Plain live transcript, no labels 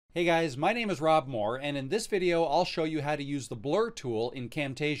Hey guys, my name is Rob Moore, and in this video I'll show you how to use the blur tool in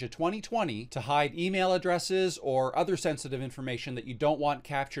Camtasia 2020 to hide email addresses or other sensitive information that you don't want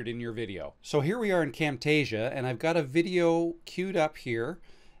captured in your video. So here we are in Camtasia, and I've got a video queued up here,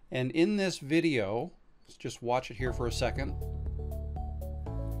 and in this video, let's just watch it here for a second.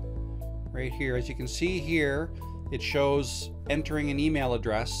 Right here, as you can see here, it shows entering an email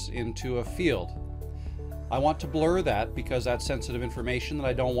address into a field. I want to blur that because that's sensitive information that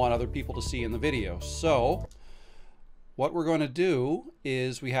I don't want other people to see in the video. So what we're going to do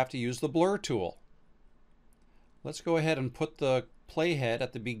is we have to use the blur tool. Let's go ahead and put the playhead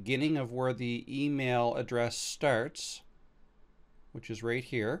at the beginning of where the email address starts, which is right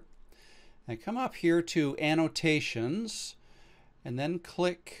here. And come up here to Annotations and then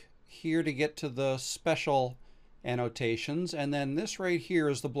click here to get to the special annotations, and then this right here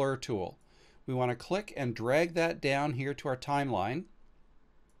is the blur tool. We want to click and drag that down here to our timeline.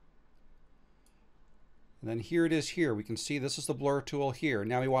 And then here it is here. We can see this is the blur tool here.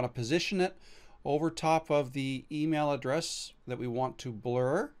 Now we want to position it over top of the email address that we want to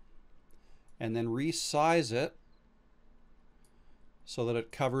blur, and then resize it so that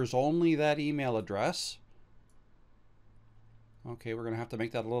it covers only that email address. Okay, we're going to have to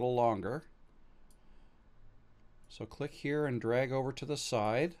make that a little longer. So click here and drag over to the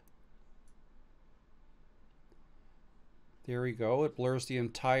side. There we go. It blurs the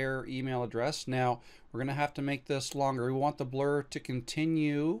entire email address. Now we're going to have to make this longer. We want the blur to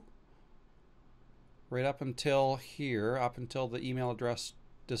continue right up until here, up until the email address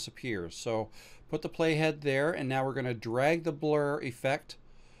disappears. So put the playhead there, and now we're going to drag the blur effect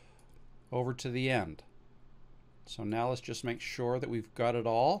over to the end. So now let's just make sure that we've got it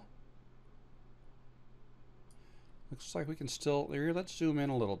all. Looks like we can still, here, let's zoom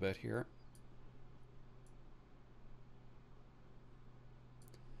in a little bit here.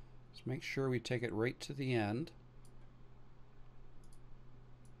 Make sure we take it right to the end.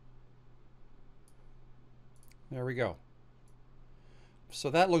 There we go. So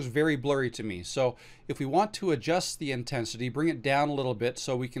that looks very blurry to me. So if we want to adjust the intensity, bring it down a little bit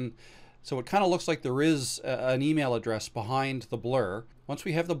so we can, so it kind of looks like there is an email address behind the blur. Once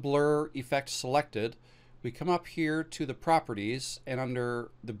we have the blur effect selected, we come up here to the properties, and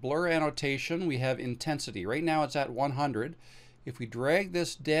under the blur annotation we have intensity. Right now it's at 100. If we drag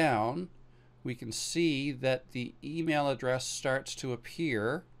this down, we can see that the email address starts to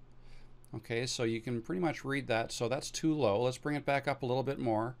appear. Okay, so you can pretty much read that. So that's too low. Let's bring it back up a little bit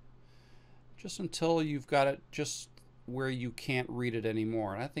more, just until you've got it just where you can't read it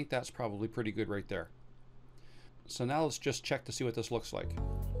anymore. And I think that's probably pretty good right there. So now let's just check to see what this looks like.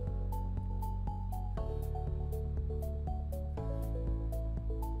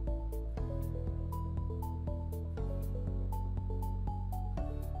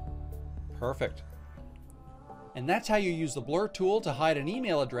 Perfect. And that's how you use the blur tool to hide an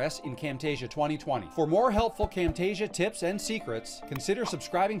email address in Camtasia 2020. For more helpful Camtasia tips and secrets, consider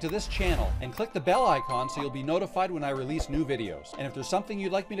subscribing to this channel and click the bell icon so you'll be notified when I release new videos. And if there's something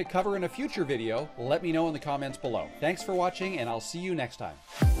you'd like me to cover in a future video, let me know in the comments below. Thanks for watching, and I'll see you next time.